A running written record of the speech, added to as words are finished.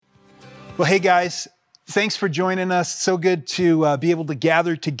Well, hey guys, thanks for joining us. So good to be able to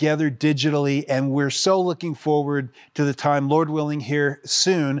gather together digitally, and we're so looking forward to the time, Lord willing, here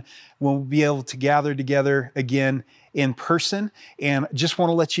soon, when we'll be able to gather together again in person. And just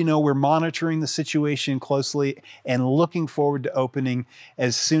want to let you know we're monitoring the situation closely and looking forward to opening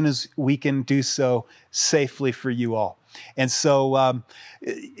as soon as we can do so safely for you all. And so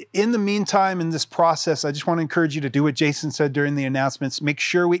in the meantime, in this process, I just want to encourage you to do what Jason said during the announcements. Make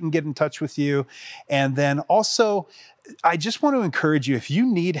sure we can get in touch with you. And then also, I just want to encourage you, if you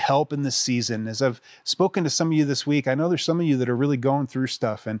need help in this season, as I've spoken to some of you this week, I know there's some of you that are really going through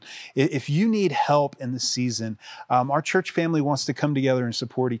stuff. And if you need help in this season, our church family wants to come together and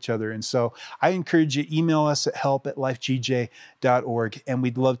support each other. And so I encourage you, email us at help@lifegj.org, and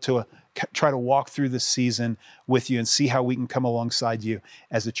we'd love to try to walk through this season with you and see how we can come alongside you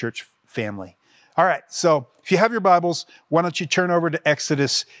as a church family. All right, so if you have your Bibles, why don't you turn over to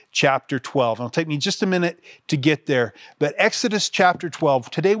Exodus chapter 12. It'll take me just a minute to get there, but Exodus chapter 12.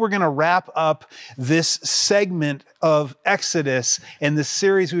 Today we're going to wrap up this segment of Exodus in this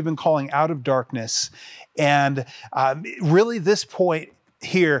series we've been calling Out of Darkness. And really this point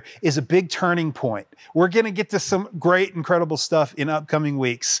here is a big turning point. We're going to get to some great, incredible stuff in upcoming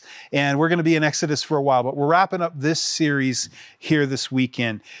weeks, and we're going to be in Exodus for a while, but we're wrapping up this series here this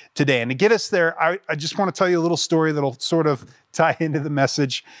weekend today. And to get us there, I just want to tell you a little story that'll sort of tie into the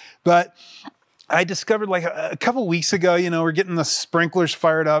message. But I discovered like a couple weeks ago, we're getting the sprinklers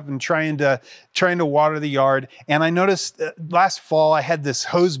fired up and trying to water the yard. And I noticed last fall I had this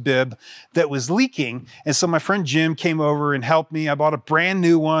hose bib that was leaking. And so my friend Jim came over and helped me. I bought a brand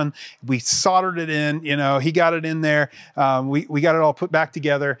new one. We soldered it in, he got it in there. We got it all put back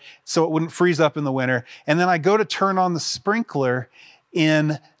together so it wouldn't freeze up in the winter. And then I go to turn on the sprinkler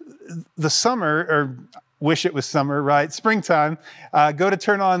in the summer, or wish it was summer, right? Springtime, go to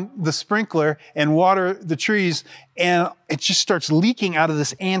turn on the sprinkler and water the trees, and it just starts leaking out of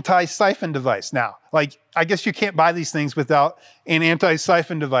this anti-siphon device. Now, I guess you can't buy these things without an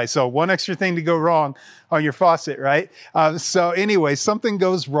anti-siphon device. So one extra thing to go wrong on your faucet, right? So anyway, something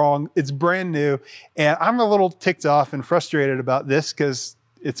goes wrong. It's brand new, and I'm a little ticked off and frustrated about this because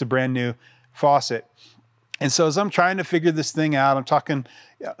it's a brand new faucet. And so as I'm trying to figure this thing out, I'm talking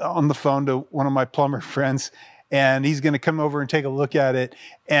on the phone to one of my plumber friends, and he's going to come over and take a look at it.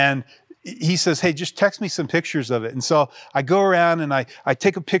 And he says, hey, just text me some pictures of it. And so I go around and I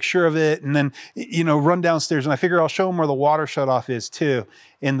take a picture of it, and then, run downstairs, and I figure I'll show him where the water shutoff is too,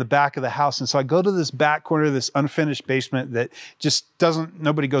 in the back of the house. And so I go to this back corner of this unfinished basement that just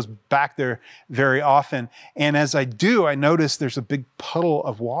nobody goes back there very often. And as I do, I notice there's a big puddle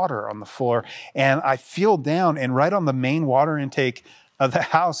of water on the floor, and I feel down, and right on the main water intake of the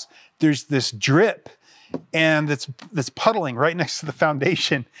house, there's this drip, and it's puddling right next to the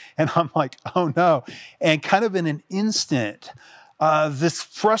foundation. And I'm like, oh no. And kind of in an instant, this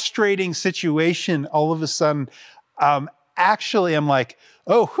frustrating situation, all of a sudden, actually I'm like,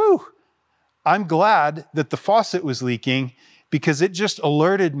 oh, whew, I'm glad that the faucet was leaking, because it just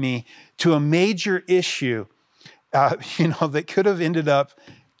alerted me to a major issue, that could have ended up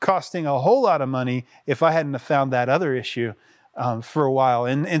costing a whole lot of money if I hadn't have found that other issue for a while.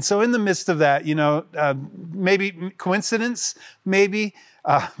 And so in the midst of that, maybe coincidence, maybe,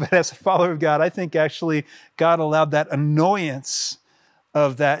 but as a follower of God, I think actually God allowed that annoyance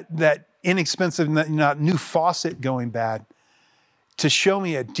of that inexpensive, new faucet going bad to show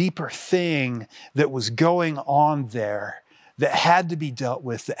me a deeper thing that was going on there that had to be dealt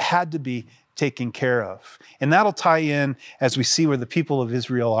with, that had to be taken care of. And that'll tie in as we see where the people of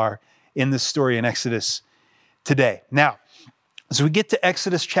Israel are in this story in Exodus today. Now, as we get to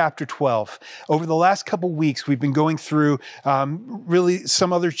Exodus chapter 12, over the last couple weeks, we've been going through really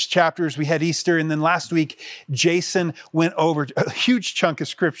some other chapters. We had Easter, and then last week, Jason went over a huge chunk of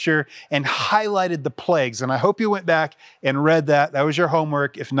scripture and highlighted the plagues. And I hope you went back and read that. That was your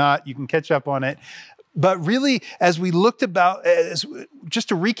homework. If not, you can catch up on it. But really, as we looked just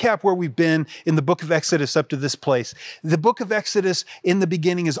to recap where we've been in the book of Exodus up to this place, the book of Exodus in the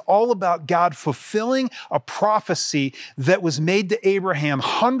beginning is all about God fulfilling a prophecy that was made to Abraham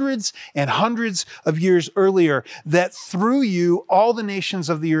hundreds and hundreds of years earlier, that through you, all the nations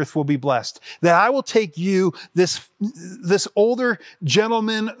of the earth will be blessed. That I will take you, this older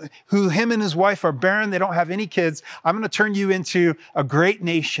gentleman who him and his wife are barren, they don't have any kids, I'm going to turn you into a great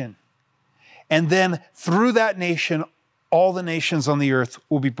nation. And then through that nation, all the nations on the earth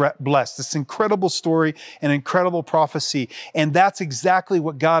will be blessed. This incredible story, an incredible prophecy. And that's exactly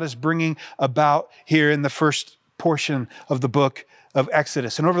what God is bringing about here in the first portion of the book of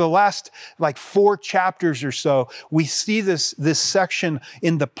Exodus. And over the last 4 chapters or so, we see this section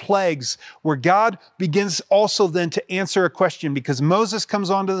in the plagues where God begins also then to answer a question, because Moses comes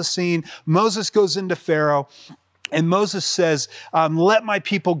onto the scene. Moses goes into Pharaoh. And Moses says, let my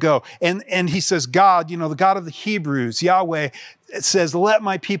people go. And he says, God, the God of the Hebrews, Yahweh, says, let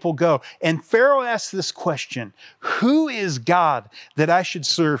my people go. And Pharaoh asks this question, who is God that I should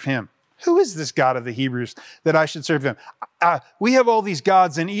serve him? Who is this God of the Hebrews that I should serve him? We have all these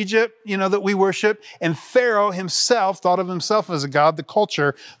gods in Egypt, that we worship. And Pharaoh himself thought of himself as a god. The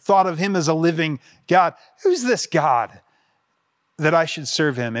culture thought of him as a living God. Who's this God that I should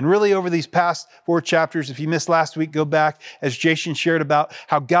serve him? And really over these past 4 chapters, if you missed last week, go back as Jason shared about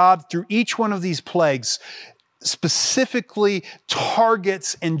how God, through each one of these plagues, specifically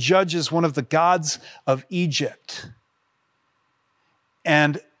targets and judges one of the gods of Egypt.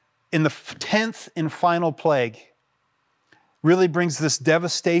 And in the 10th and final plague, really brings this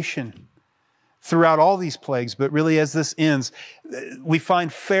devastation throughout all these plagues. But really, as this ends, we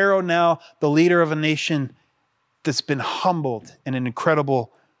find Pharaoh now the leader of a nation that's been humbled in an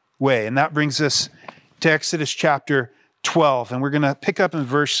incredible way. And that brings us to Exodus chapter 12. And we're going to pick up in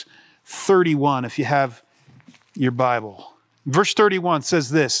verse 31 if you have your Bible. Verse 31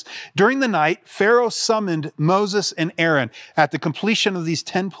 says this, during the night, Pharaoh summoned Moses and Aaron at the completion of these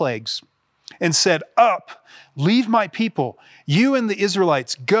 10 plagues and said, up, leave my people. You and the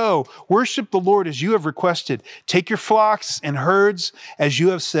Israelites, go, worship the Lord as you have requested. Take your flocks and herds as you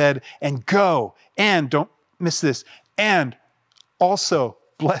have said, and go. And don't miss this. And also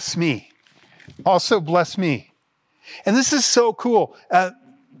bless me. Also bless me. And this is so cool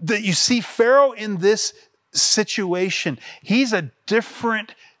that you see Pharaoh in this situation. He's a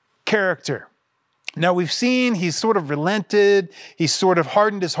different character. Now we've seen he's sort of relented. He's sort of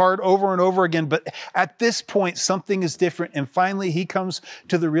hardened his heart over and over again. But at this point, something is different. And finally, he comes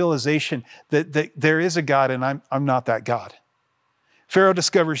to the realization that there is a God and I'm not that God. Pharaoh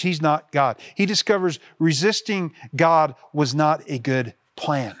discovers he's not God. He discovers resisting God was not a good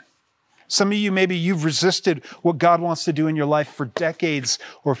plan. Some of you, maybe you've resisted what God wants to do in your life for decades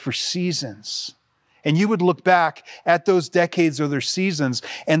or for seasons. And you would look back at those decades or their seasons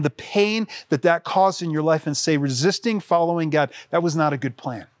and the pain that caused in your life and say, resisting following God, that was not a good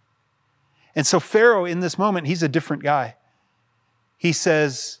plan. And so Pharaoh in this moment, he's a different guy. He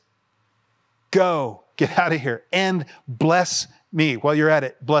says, go, get out of here and bless me. While you're at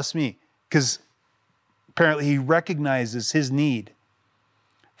it, bless me. Because apparently he recognizes his need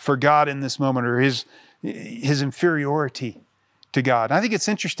for God in this moment, or his inferiority to God. And I think it's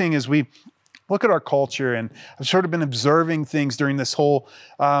interesting as we look at our culture, and I've sort of been observing things during this whole,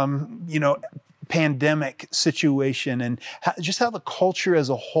 pandemic situation, and just how the culture as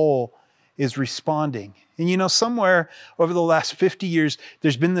a whole is responding. And somewhere over the last 50 years,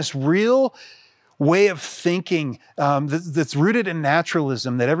 there's been this real way of thinking that's rooted in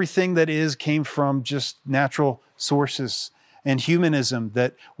naturalism, that everything that is came from just natural sources, and humanism,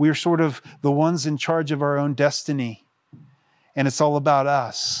 that we're sort of the ones in charge of our own destiny, and it's all about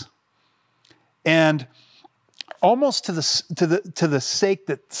us. And almost to the sake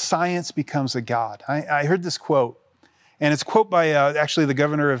that science becomes a god. I heard this quote, and it's a quote by actually the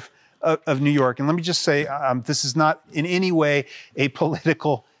governor of New York. And let me just say, this is not in any way a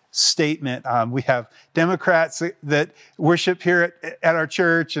political statement. We have Democrats that worship here at our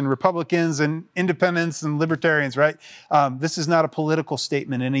church, and Republicans and independents and libertarians, right? This is not a political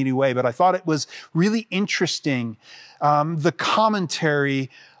statement in any way, but I thought it was really interesting, the commentary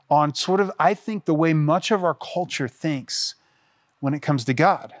on sort of, I think, the way much of our culture thinks when it comes to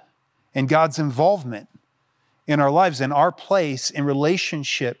God and God's involvement in our lives and our place in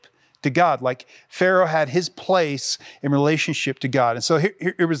relationship to God. Like Pharaoh had his place in relationship to God. And so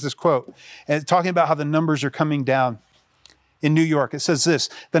here was this quote, and talking about how the numbers are coming down in New York. It says this: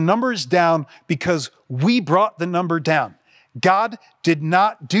 the number is down because we brought the number down. God did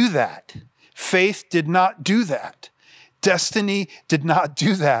not do that. Faith did not do that. Destiny did not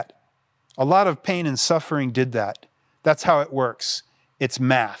do that. A lot of pain and suffering did that. That's how it works. It's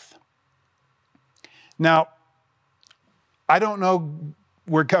math. Now, I don't know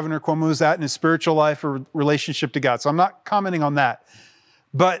where Governor Cuomo is at in his spiritual life or relationship to God, so I'm not commenting on that.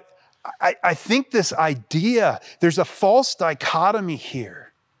 But I think this idea, there's a false dichotomy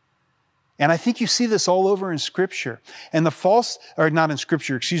here. And I think you see this all over in Scripture. And the false, or not in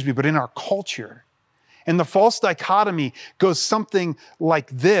Scripture, excuse me, but in our culture. And the false dichotomy goes something like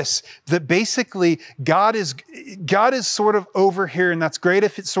this, that basically God is sort of over here, and that's great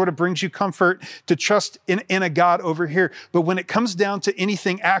if it sort of brings you comfort to trust in a God over here. But when it comes down to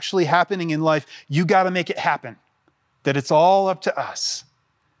anything actually happening in life, you got to make it happen. that it's all up to us.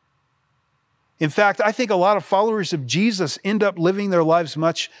 In fact, I think a lot of followers of Jesus end up living their lives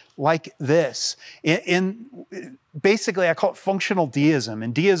much like this. Basically, I call it functional deism.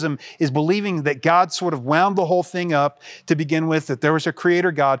 And deism is believing that God sort of wound the whole thing up to begin with, that there was a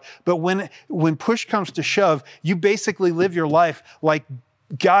creator God. But when push comes to shove, you basically live your life like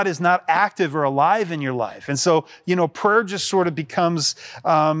God is not active or alive in your life. And so, prayer just sort of becomes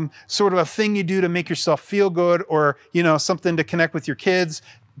sort of a thing you do to make yourself feel good, or, something to connect with your kids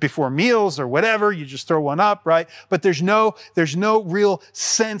before meals or whatever. You just throw one up, right? But there's no real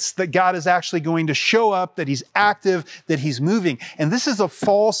sense that God is actually going to show up, that he's active, that he's moving. And this is a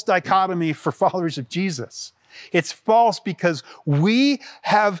false dichotomy for followers of Jesus. It's false because we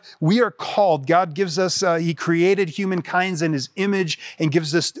are called. God gives us, he created humankind in his image and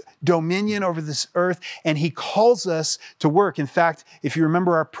gives us dominion over this earth, and he calls us to work. In fact, if you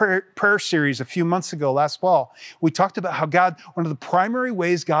remember our prayer series a few months ago, last fall, we talked about how one of the primary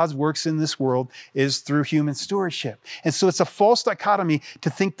ways God works in this world is through human stewardship. And so it's a false dichotomy to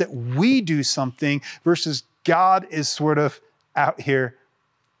think that we do something versus God is sort of out here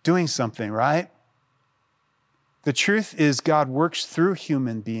doing something, right? The truth is God works through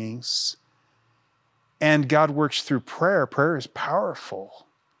human beings, and God works through prayer. Prayer is powerful.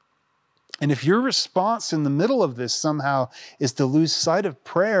 And if your response in the middle of this somehow is to lose sight of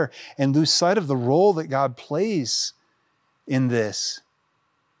prayer and lose sight of the role that God plays in this,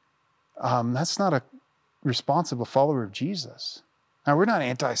 that's not a responsible follower of Jesus. Now, we're not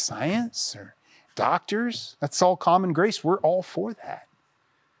anti-science or doctors. That's all common grace. We're all for that.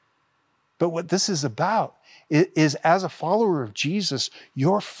 But what this is about is, as a follower of Jesus,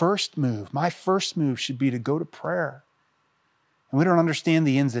 your first move, my first move, should be to go to prayer. And we don't understand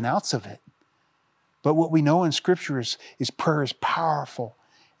the ins and outs of it. But what we know in Scripture is prayer is powerful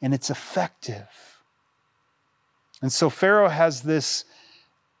and it's effective. And so Pharaoh has this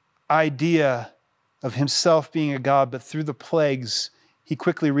idea of himself being a god, but through the plagues, he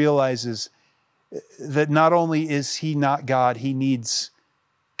quickly realizes that not only is he not God, he needs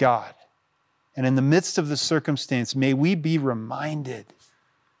God. And in the midst of the circumstance, may we be reminded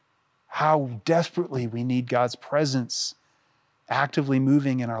how desperately we need God's presence actively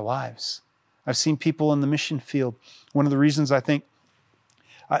moving in our lives. I've seen people in the mission field. One of the reasons I think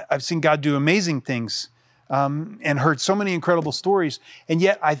I've seen God do amazing things and heard so many incredible stories, and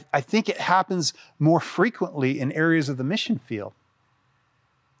yet I think it happens more frequently in areas of the mission field,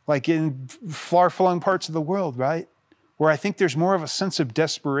 like in far-flung parts of the world, right? Where I think there's more of a sense of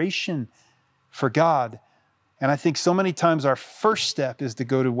desperation for God. And I think so many times our first step is to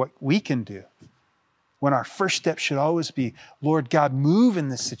go to what we can do, when our first step should always be, Lord God, move in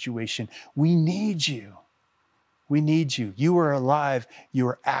this situation. We need you. We need you. You are alive. You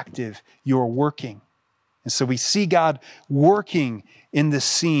are active. You are working. And so we see God working in this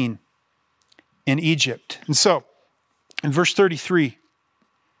scene in Egypt. And so in verse 33,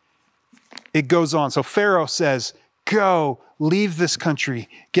 it goes on. So Pharaoh says, go, leave this country,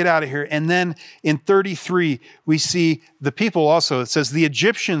 get out of here. And then in 33, we see the people also. It says, the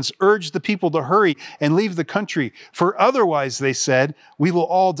Egyptians urged the people to hurry and leave the country, for otherwise, they said, we will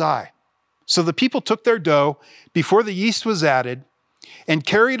all die. So the people took their dough before the yeast was added and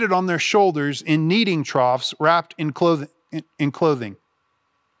carried it on their shoulders in kneading troughs wrapped in clothing.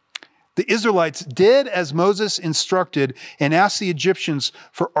 The Israelites did as Moses instructed and asked the Egyptians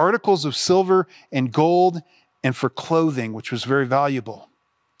for articles of silver and gold and for clothing, which was very valuable.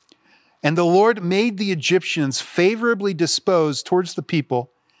 And the Lord made the Egyptians favorably disposed towards the people,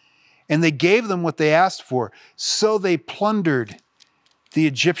 and they gave them what they asked for. So they plundered the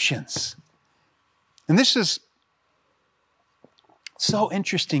Egyptians. And this is so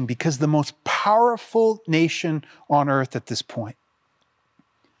interesting because the most powerful nation on earth at this point,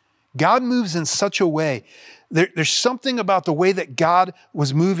 God moves in such a way. There's something about the way that God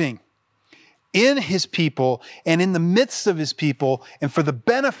was moving in his people and in the midst of his people and for the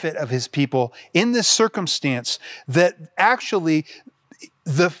benefit of his people in this circumstance that actually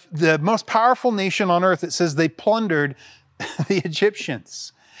the most powerful nation on earth, it says they plundered the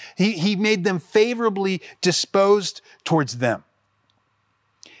Egyptians. He made them favorably disposed towards them.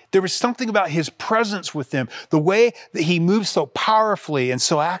 There was something about his presence with them, the way that he moved so powerfully and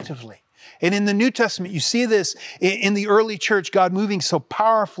so actively. And in the New Testament, you see this in the early church, God moving so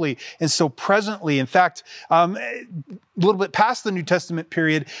powerfully and so presently. In fact, a little bit past the New Testament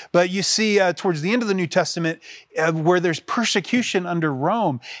period, but you see towards the end of the New Testament where there's persecution under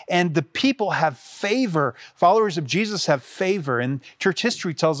Rome and the people have favor. Followers of Jesus have favor. And church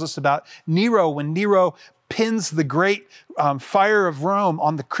history tells us about Nero. When Nero pins the great fire of Rome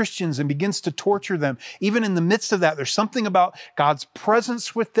on the Christians and begins to torture them. Even in the midst of that, there's something about God's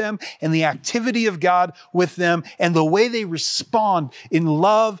presence with them and the activity of God with them and the way they respond in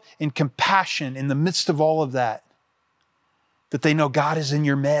love and compassion in the midst of all of that. That they know God is in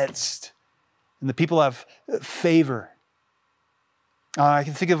your midst and the people have favor. I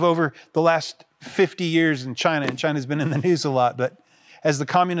can think of over the last 50 years in China, and China's been in the news a lot, but as the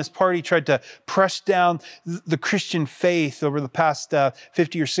Communist Party tried to press down the Christian faith over the past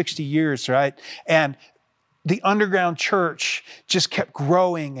 50 or 60 years, right? And the underground church just kept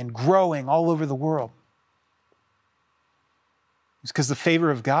growing and growing all over the world. It's because the favor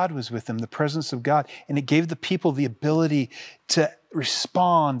of God was with them, the presence of God, and it gave the people the ability to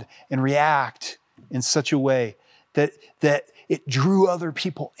respond and react in such a way that it drew other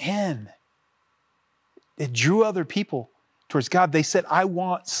people in. It drew other people towards God. They said, I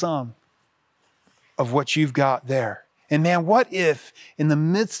want some of what you've got there. And man, what if in the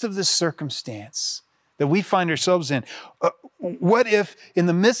midst of this circumstance that we find ourselves in, what if in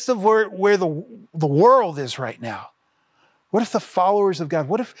the midst of where the world is right now, what if the followers of God,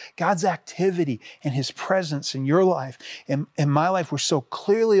 what if God's activity and his presence in your life and in my life were so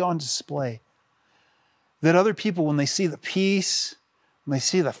clearly on display that other people, when they see the peace, when they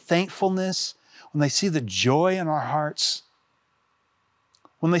see the thankfulness, when they see the joy in our hearts,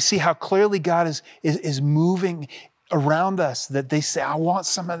 when they see how clearly God is moving around us, that they say, I want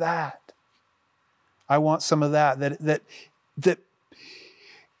some of that. I want some of that.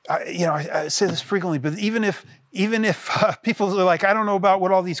 I say this frequently, but even if people are like, I don't know about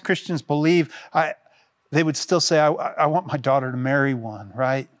what all these Christians believe, they would still say, I want my daughter to marry one,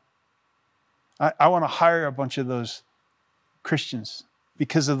 right? I want to hire a bunch of those Christians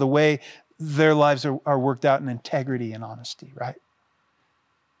because of the way their lives are worked out in integrity and honesty, right?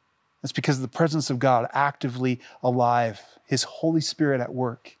 That's because of the presence of God actively alive, his Holy Spirit at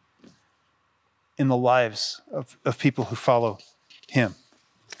work in the lives of people who follow him.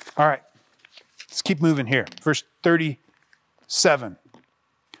 All right, let's keep moving here. Verse 37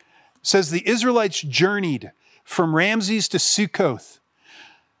 says, the Israelites journeyed from Ramses to Succoth.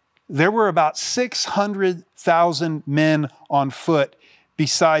 There were about 600,000 men on foot,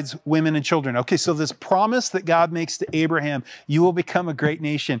 besides women and children. Okay, so this promise that God makes to Abraham, you will become a great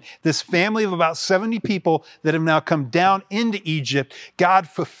nation. This family of about 70 people that have now come down into Egypt, God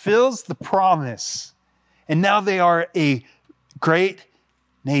fulfills the promise. And now they are a great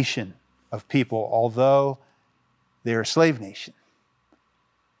nation of people, although they're a slave nation.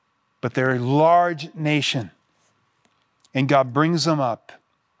 But they're a large nation. And God brings them up.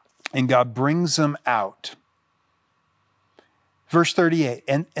 And God brings them out. Verse 38,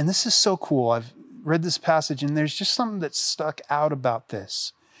 and this is so cool. I've read this passage and there's just something that stuck out about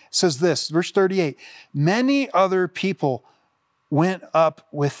this. It says this, verse 38, many other people went up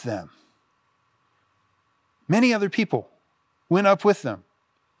with them. Many other people went up with them.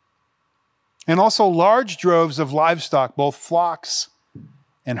 And also large droves of livestock, both flocks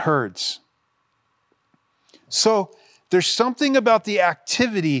and herds. So there's something about the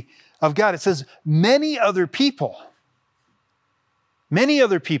activity of God. It says many other people. Many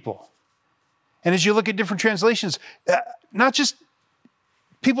other people. And as you look at different translations, not just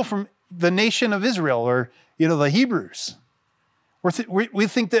people from the nation of Israel or, the Hebrews. We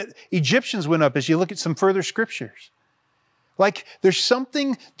think that Egyptians went up as you look at some further scriptures. Like there's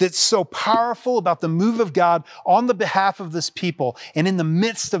something that's so powerful about the move of God on the behalf of this people and in the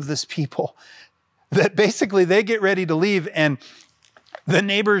midst of this people that basically they get ready to leave and the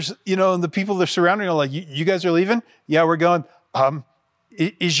neighbors, and the people that are surrounding are like, you guys are leaving? Yeah, we're going.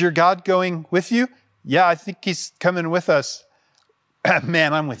 Is your God going with you? Yeah, I think he's coming with us.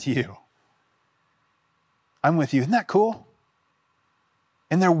 Man, I'm with you. I'm with you. Isn't that cool?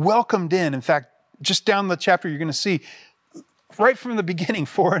 And they're welcomed in. In fact, just down the chapter, you're going to see right from the beginning,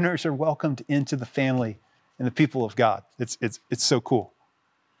 foreigners are welcomed into the family and the people of God. It's so cool.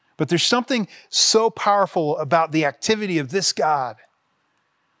 But there's something so powerful about the activity of this God,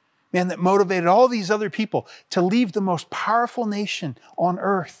 man, that motivated all these other people to leave the most powerful nation on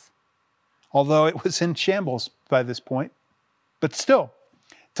earth, although it was in shambles by this point, but still,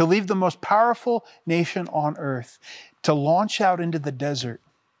 to leave the most powerful nation on earth, to launch out into the desert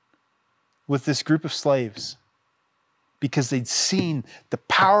with this group of slaves because they'd seen the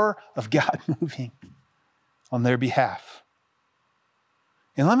power of God moving on their behalf.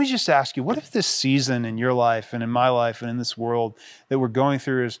 And let me just ask you, what if this season in your life and in my life and in this world that we're going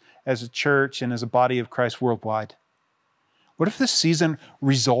through as a church and as a body of Christ worldwide, what if this season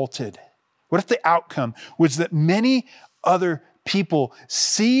resulted? What if the outcome was that many other people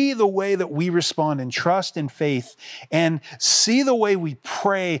see the way that we respond in trust and faith, and see the way we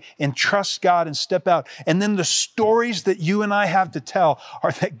pray and trust God and step out. And then the stories that you and I have to tell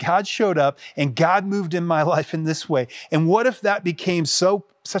are that God showed up and God moved in my life in this way. And what if that became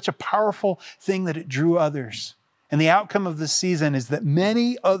such a powerful thing that it drew others? And the outcome of this season is that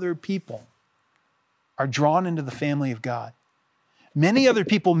many other people are drawn into the family of God. Many other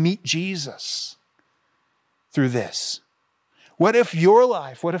people meet Jesus through this. What if your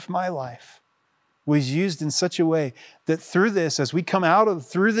life, what if my life was used in such a way that through this, as we come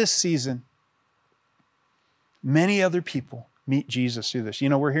through this season, many other people meet Jesus through this? You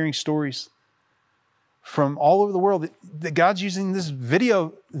know, we're hearing stories from all over the world that God's using this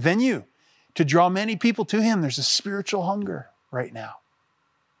video venue to draw many people to Him. There's a spiritual hunger right now.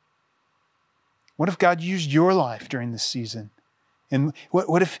 What if God used your life during this season? And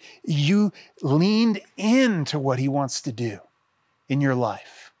what if you leaned into what He wants to do in your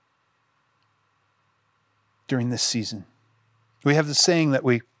life during this season? We have this saying that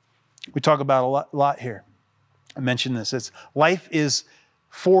we talk about a lot here. I mentioned this. It's life is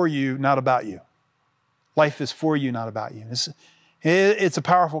for you, not about you. Life is for you, not about you. It's a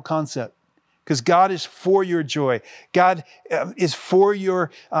powerful concept because God is for your joy. God is for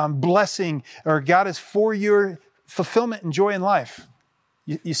your blessing, or God is for your fulfillment and joy in life.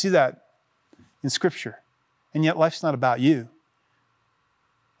 You see that in Scripture. And yet life's not about you.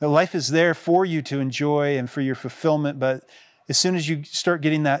 The life is there for you to enjoy and for your fulfillment, but as soon as you start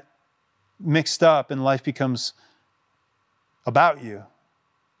getting that mixed up and life becomes about you,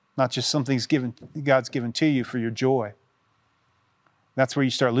 not just something God's given to you for your joy, that's where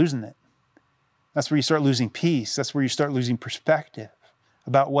you start losing it. That's where you start losing peace. That's where you start losing perspective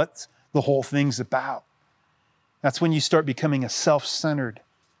about what the whole thing's about. That's when you start becoming a self-centered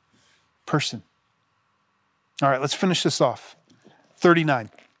person. All right, let's finish this off.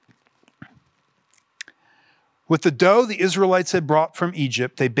 39. With the dough the Israelites had brought from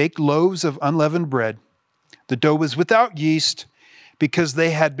Egypt, they baked loaves of unleavened bread. The dough was without yeast because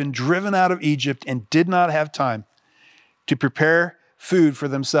they had been driven out of Egypt and did not have time to prepare food for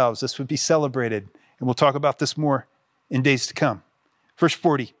themselves. This would be celebrated, and we'll talk about this more in days to come. Verse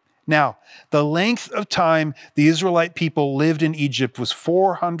 40. Now, the length of time the Israelite people lived in Egypt was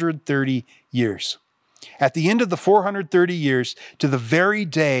 430 years. At the end of the 430 years, to the very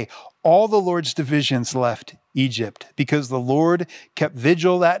day, all the Lord's divisions left Egypt, because the Lord kept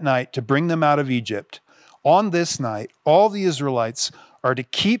vigil that night to bring them out of Egypt. On this night, all the Israelites are to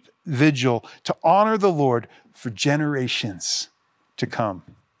keep vigil to honor the Lord for generations to come.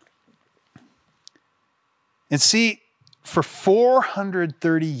 And see, for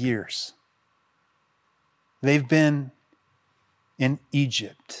 430 years, they've been in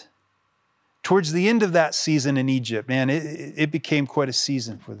Egypt. Towards the end of that season in Egypt, man, it became quite a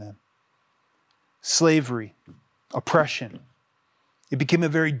season for them. Slavery, oppression. It became a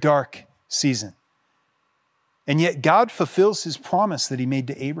very dark season. And yet God fulfills His promise that He made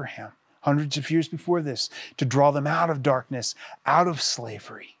to Abraham hundreds of years before this, to draw them out of darkness, out of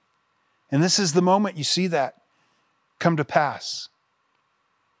slavery. And this is the moment you see that come to pass.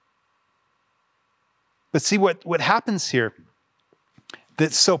 But see what happens here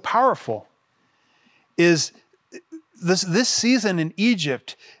that's so powerful is this season in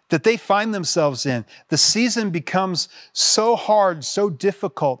Egypt that they find themselves in. The season becomes so hard, so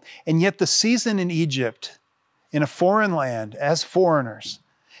difficult, and yet the season in Egypt, in a foreign land, as foreigners,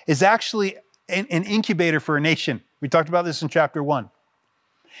 is actually an incubator for a nation. We talked about this in chapter 1.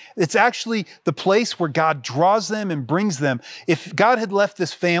 It's actually the place where God draws them and brings them. If God had left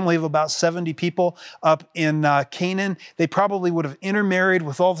this family of about 70 people up in Canaan, they probably would have intermarried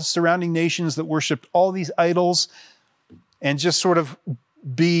with all the surrounding nations that worshiped all these idols and just sort of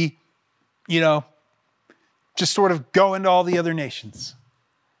be, just sort of go into all the other nations.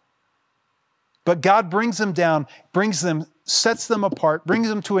 But God brings them down, sets them apart, brings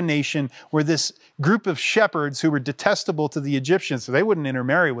them to a nation where this group of shepherds who were detestable to the Egyptians, so they wouldn't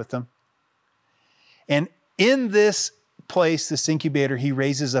intermarry with them. And in this place, this incubator, He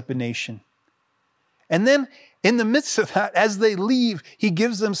raises up a nation. And then in the midst of that, as they leave, He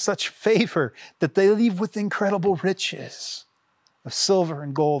gives them such favor that they leave with incredible riches of silver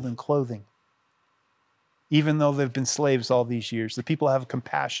and gold and clothing. Even though they've been slaves all these years, the people have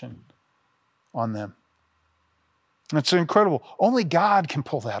compassion on them. And it's incredible. Only God can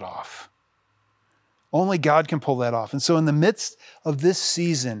pull that off. Only God can pull that off. And so in the midst of this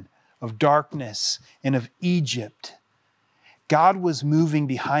season of darkness and of Egypt, God was moving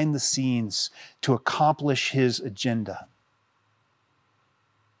behind the scenes to accomplish His agenda.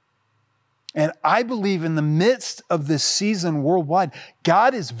 And I believe in the midst of this season worldwide,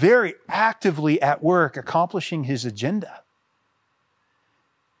 God is very actively at work accomplishing his agenda.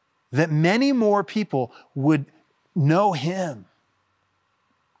 That many more people would know him.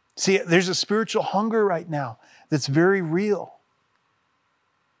 See, there's a spiritual hunger right now that's very real.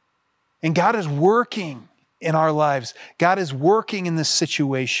 And God is working in our lives. God is working in this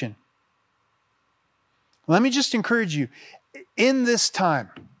situation. Let me just encourage you, in this time,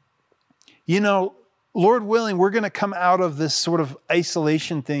 Lord willing, we're going to come out of this sort of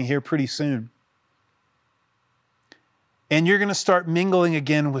isolation thing here pretty soon. And you're going to start mingling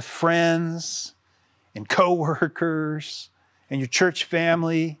again with friends and coworkers and your church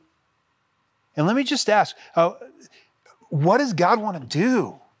family. And let me just ask, what does God want to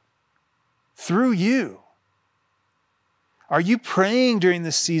do through you? Are you praying during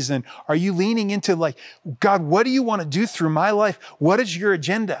this season? Are you leaning into like, God, what do you want to do through my life? What is your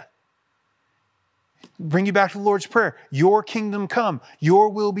agenda? Bring you back to the Lord's Prayer. Your kingdom come, your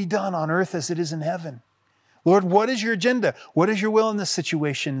will be done on earth as it is in heaven. Lord, what is your agenda? What is your will in this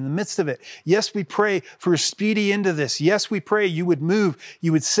situation, in the midst of it? Yes, we pray for a speedy end to this. Yes, we pray you would move,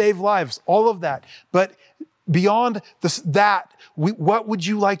 you would save lives, all of that. But beyond what would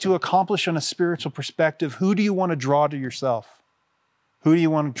you like to accomplish on a spiritual perspective? Who do you want to draw to yourself? Who do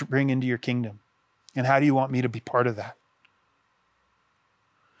you want to bring into your kingdom? And how do you want me to be part of that?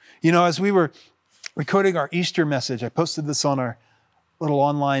 As we were recording our Easter message, I posted this on our little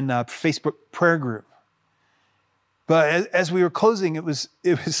online Facebook prayer group. But as we were closing, it was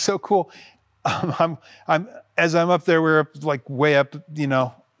so cool. As I'm up there, we're like way up, in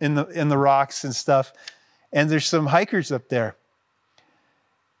the rocks and stuff. And there's some hikers up there.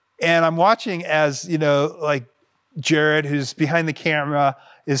 And I'm watching as, like Jared, who's behind the camera,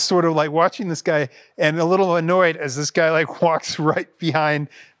 is sort of like watching this guy and a little annoyed as this guy like walks right behind,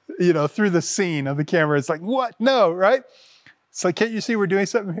 through the scene of the camera. It's like, what? No, right? It's like, can't you see we're doing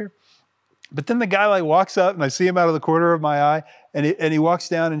something here? But then the guy like walks up and I see him out of the corner of my eye and he walks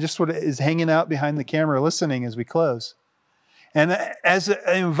down and just sort of is hanging out behind the camera listening as we close. And as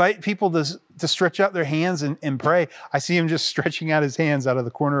I invite people to stretch out their hands and pray, I see him just stretching out his hands out of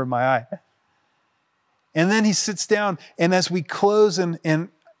the corner of my eye. And then he sits down, and as we close and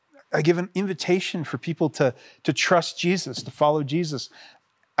I give an invitation for people to trust Jesus, to follow Jesus,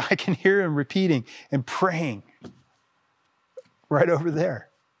 I can hear him repeating and praying right over there.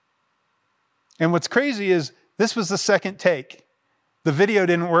 And what's crazy is this was the second take. The video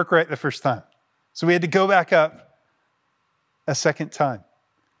didn't work right the first time. So we had to go back up a second time.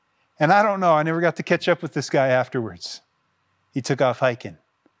 And I don't know, I never got to catch up with this guy afterwards. He took off hiking.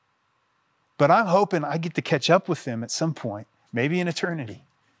 But I'm hoping I get to catch up with him at some point, maybe in eternity,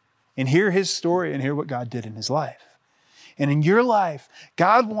 and hear his story and hear what God did in his life. And in your life,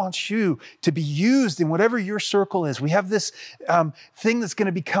 God wants you to be used in whatever your circle is. We have this thing that's going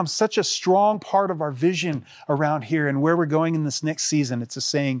to become such a strong part of our vision around here and where we're going in this next season. It's a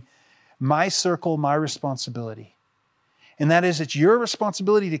saying, my circle, my responsibility. And that is, it's your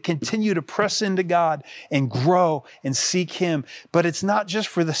responsibility to continue to press into God and grow and seek him. But it's not just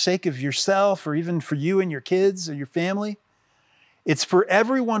for the sake of yourself or even for you and your kids or your family. It's for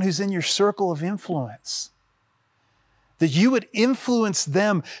everyone who's in your circle of influence. That you would influence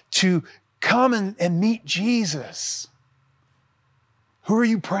them to come and meet Jesus. Who are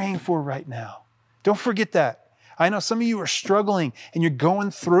you praying for right now? Don't forget that. I know some of you are struggling and you're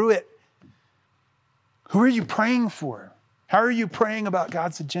going through it. Who are you praying for? How are you praying about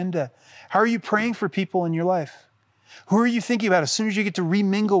God's agenda? How are you praying for people in your life? Who are you thinking about as soon as you get to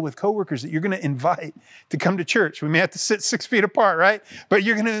remingle with coworkers that you're going to invite to come to church? We may have to sit 6 feet apart, right? But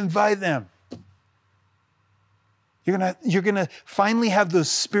you're going to invite them. You're going to finally have those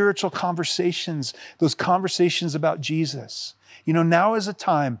spiritual conversations, those conversations about Jesus. Now is a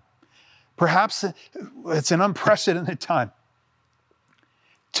time, perhaps it's an unprecedented time,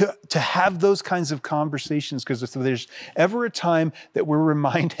 to have those kinds of conversations, because if there's ever a time that we're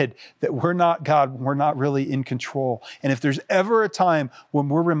reminded that we're not God, we're not really in control, and if there's ever a time when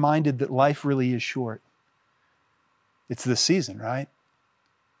we're reminded that life really is short, it's this season, right?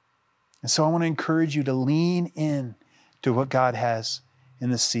 And so I want to encourage you to lean in to what God has in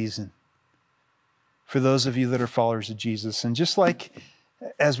this season for those of you that are followers of Jesus. And just like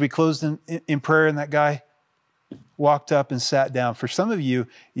as we closed in prayer and that guy walked up and sat down, for some of you,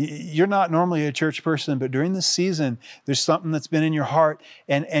 you're not normally a church person, but during this season, there's something that's been in your heart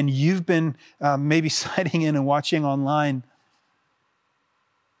and you've been maybe signing in and watching online.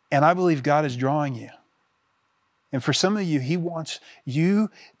 And I believe God is drawing you. And for some of you, he wants you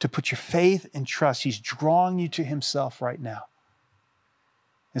to put your faith and trust. He's drawing you to himself right now.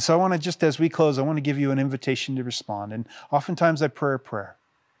 And so I want to, just as we close, I want to give you an invitation to respond. And oftentimes I pray a prayer,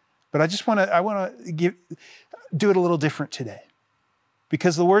 but I want to do it a little different today,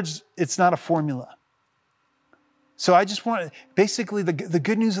 because the words, it's not a formula. So I just want to, basically the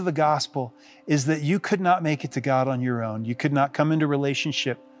good news of the gospel is that you could not make it to God on your own. You could not come into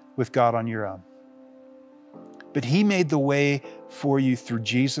relationship with God on your own. But he made the way for you through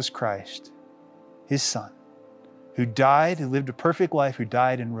Jesus Christ, his son, who died, who lived a perfect life, who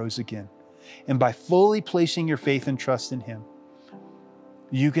died and rose again. And by fully placing your faith and trust in him,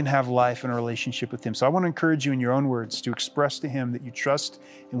 you can have life and a relationship with him. So I want to encourage you in your own words to express to him that you trust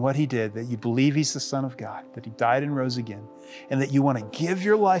in what he did, that you believe he's the Son of God, that he died and rose again, and that you want to give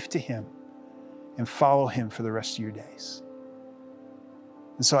your life to him and follow him for the rest of your days.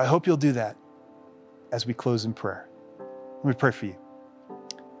 And so I hope you'll do that as we close in prayer. Let me pray for you.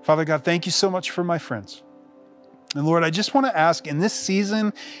 Father God, thank you so much for my friends. And Lord, I just want to ask, in this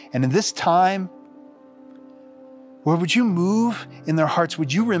season and in this time, Lord, would you move in their hearts?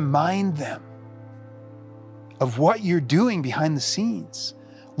 Would you remind them of what you're doing behind the scenes?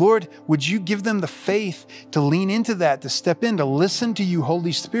 Lord, would you give them the faith to lean into that, to step in, to listen to you,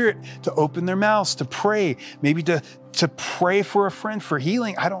 Holy Spirit, to open their mouths, to pray, maybe to pray for a friend for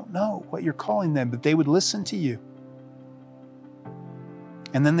healing. I don't know what you're calling them, but they would listen to you.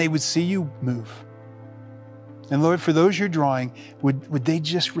 And then they would see you move. And Lord, for those you're drawing, would they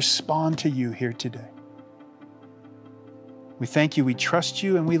just respond to you here today? We thank you, we trust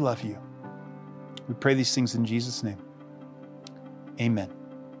you, and we love you. We pray these things in Jesus' name. Amen.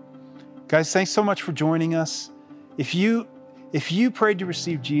 Guys, thanks so much for joining us. If you prayed to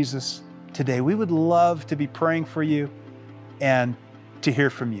receive Jesus today, we would love to be praying for you and to hear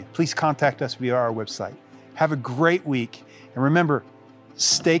from you. Please contact us via our website. Have a great week. And remember,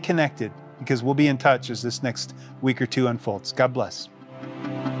 stay connected, because we'll be in touch as this next week or two unfolds. God bless.